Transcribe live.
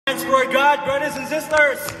hands for God, brothers and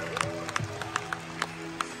sisters.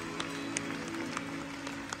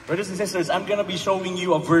 Brothers and sisters, I'm going to be showing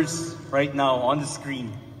you a verse right now on the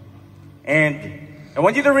screen. And I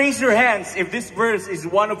want you to raise your hands if this verse is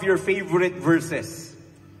one of your favorite verses.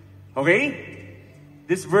 Okay?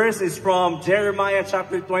 This verse is from Jeremiah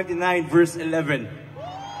chapter 29, verse 11.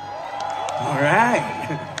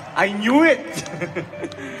 Alright. I knew it.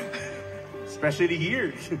 Especially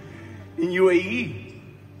here in UAE.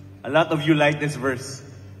 A lot of you like this verse.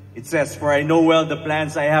 It says, "For I know well the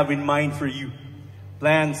plans I have in mind for you.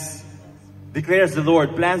 Plans, declares the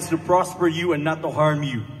Lord, plans to prosper you and not to harm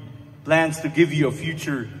you. Plans to give you a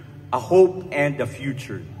future, a hope and a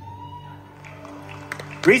future."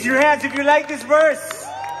 Raise your hands if you like this verse.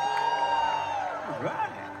 All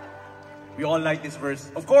right. We all like this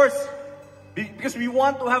verse. Of course, because we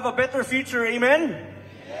want to have a better future. Amen?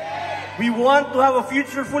 We want to have a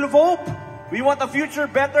future full of hope. We want a future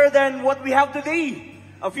better than what we have today.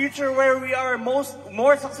 A future where we are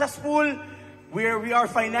more successful, where we are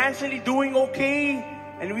financially doing okay,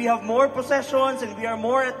 and we have more possessions, and we are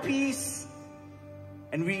more at peace,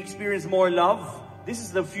 and we experience more love. This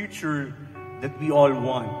is the future that we all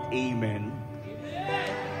want. Amen.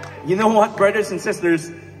 You know what, brothers and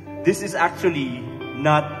sisters? This is actually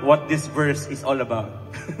not what this verse is all about.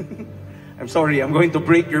 I'm sorry, I'm going to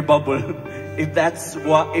break your bubble. If that's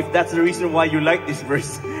the reason why you like this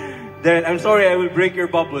verse, then I'm sorry, I will break your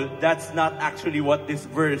bubble. That's not actually what this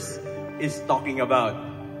verse is talking about.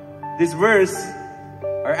 This verse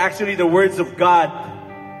are actually the words of God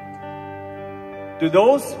to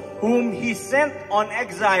those whom He sent on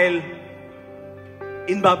exile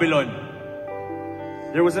in Babylon.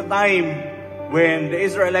 There was a time when the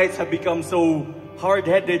Israelites have become so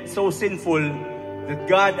hard-headed, so sinful, that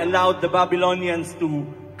God allowed the Babylonians to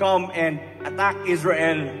come and attack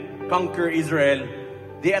Israel, conquer Israel.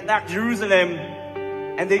 They attacked Jerusalem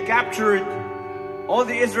and they captured all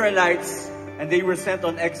the Israelites, and they were sent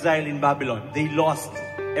on exile in Babylon. They lost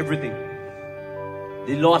everything.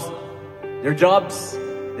 They lost their jobs.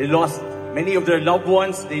 They lost many of their loved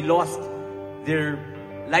ones. They lost their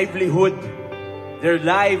livelihood, their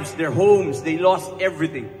lives, their homes. They lost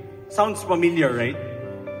everything. Sounds familiar, right?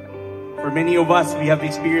 For many of us, we have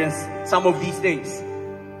experienced some of these things.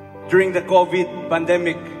 During the COVID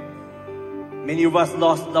pandemic, many of us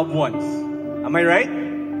lost loved ones. Am I right?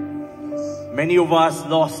 Many of us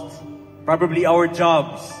lost probably our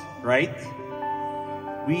jobs, right?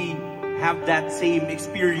 We have that same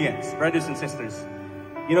experience, brothers and sisters.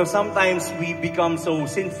 You know, sometimes we become so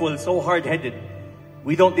sinful, so hard-headed.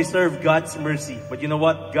 We don't deserve God's mercy. But you know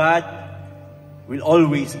what? God will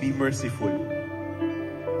always be merciful.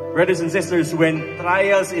 Brothers and sisters, when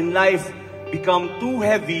trials in life become too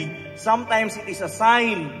heavy, sometimes it is a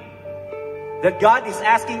sign that God is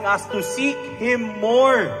asking us to seek Him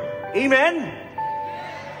more. Amen?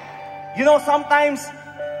 You know, sometimes,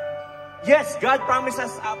 yes, God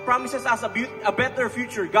promises us a better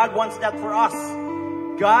future. God wants that for us.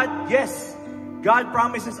 God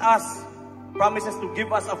promises to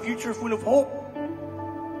give us a future full of hope.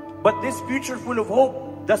 But this future full of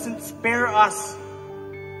hope doesn't spare us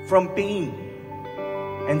from pain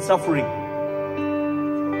and suffering.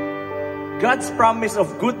 God's promise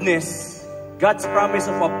of goodness, God's promise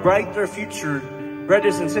of a brighter future,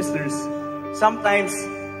 brothers and sisters, sometimes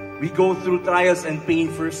we go through trials and pain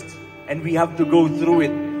first, and we have to go through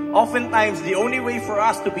it. Oftentimes, the only way for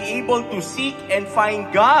us to be able to seek and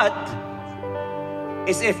find God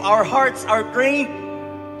is if our hearts are trained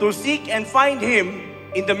to seek and find Him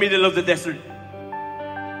in the middle of the desert,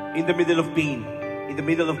 in the middle of pain, in the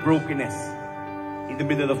middle of brokenness, in the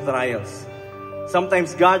middle of trials.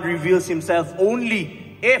 Sometimes God reveals Himself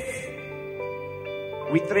only if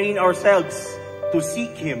we train ourselves to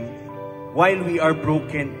seek Him while we are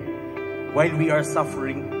broken, while we are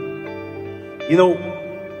suffering. You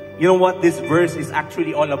know what this verse is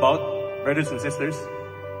actually all about, brothers and sisters?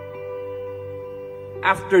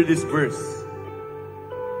 After this verse,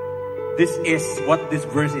 this is what this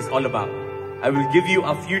verse is all about. I will give you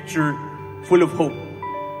a future full of hope.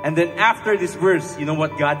 And then after this verse, you know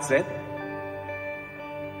what God said?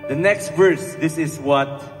 The next verse, this is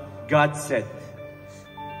what God said.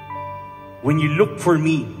 When you look for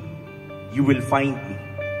me, you will find me.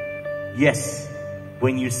 Yes,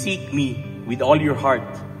 when you seek me with all your heart,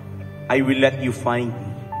 I will let you find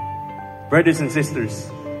me. Brothers and sisters,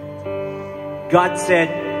 God said,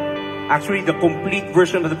 actually the complete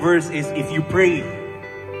version of the verse is, if you pray,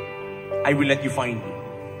 I will let you find me.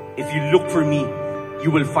 If you look for me, you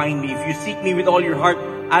will find me. If you seek me with all your heart,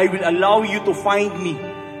 I will allow you to find me.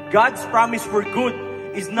 God's promise for good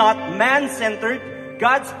is not man-centered.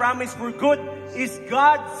 God's promise for good is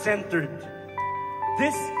God-centered.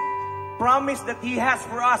 This promise that He has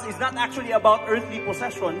for us is not actually about earthly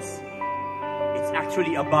possessions. It's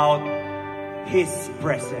actually about His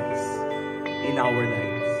presence in our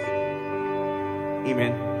lives.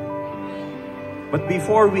 Amen. But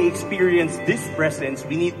before we experience this presence,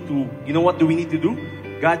 we need to, you know what do we need to do?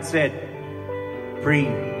 God said, pray,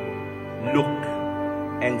 look,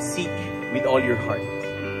 and seek with all your heart.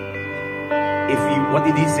 What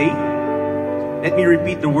did He say? Let me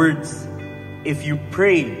repeat the words. If you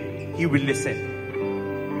pray, He will listen.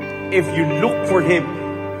 If you look for Him,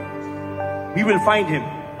 we will find Him.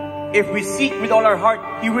 If we seek with all our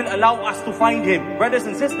heart, He will allow us to find Him. Brothers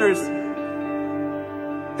and sisters,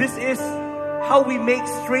 this is how we make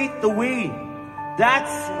straight the way.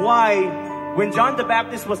 That's why when John the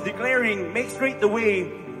Baptist was declaring, make straight the way,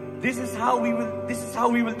 this is how we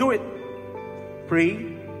will do it.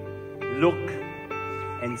 Pray, look,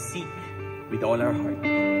 and seek with all our heart.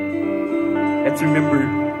 Let's remember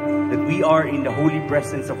that we are in the holy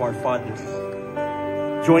presence of our Father.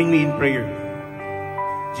 Join me in prayer.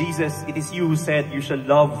 Jesus, it is You who said, you shall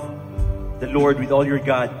love the Lord with all your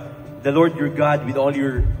God, the Lord your God with all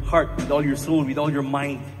your heart, with all your soul, with all your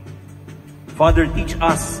mind. Father, teach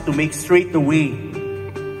us to make straight the way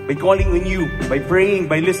by calling on You, by praying,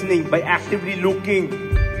 by listening, by actively looking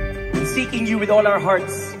and seeking You with all our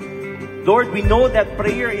hearts. Lord, we know that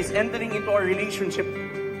prayer is entering into our relationship,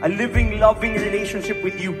 a living, loving relationship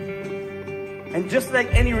with You. And just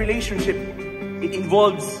like any relationship, it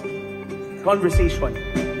involves conversation,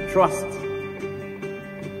 trust,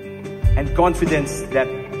 and confidence that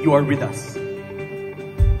You are with us.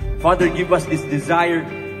 Father, give us this desire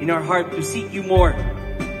in our heart to seek You more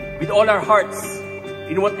with all our hearts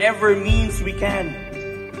in whatever means we can.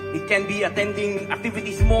 It can be attending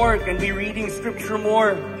activities more, it can be reading scripture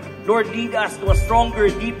more. Lord, lead us to a stronger,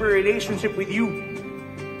 deeper relationship with You.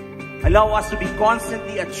 Allow us to be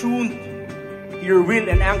constantly attuned to Your will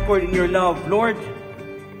and anchored in Your love. Lord,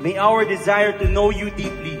 may our desire to know You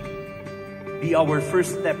deeply be our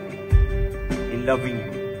first step in loving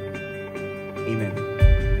You. Amen.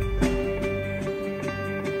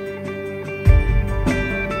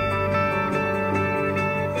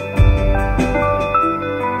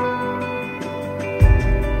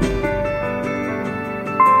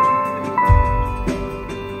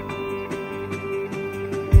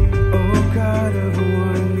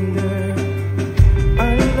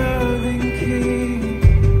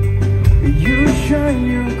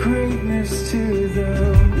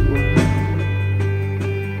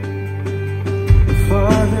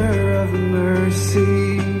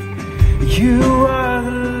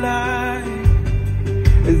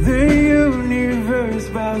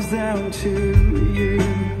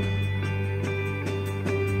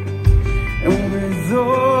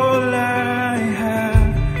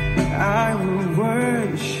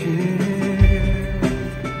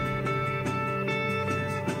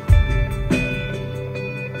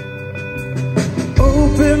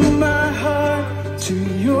 Open my heart to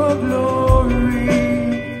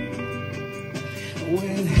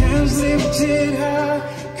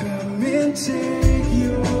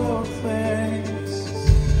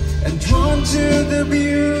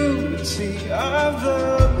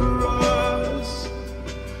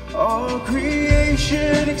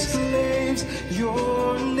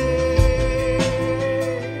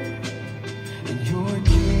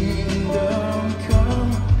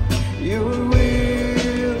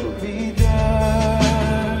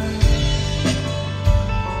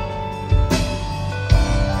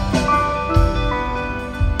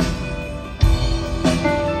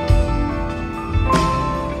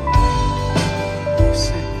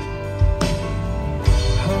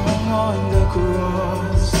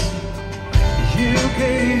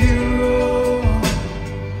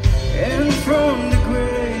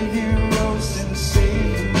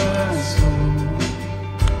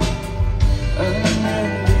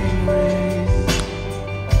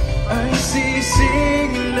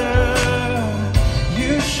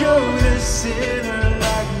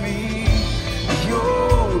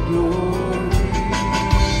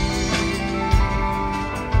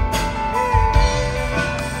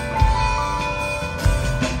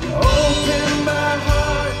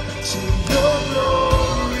Your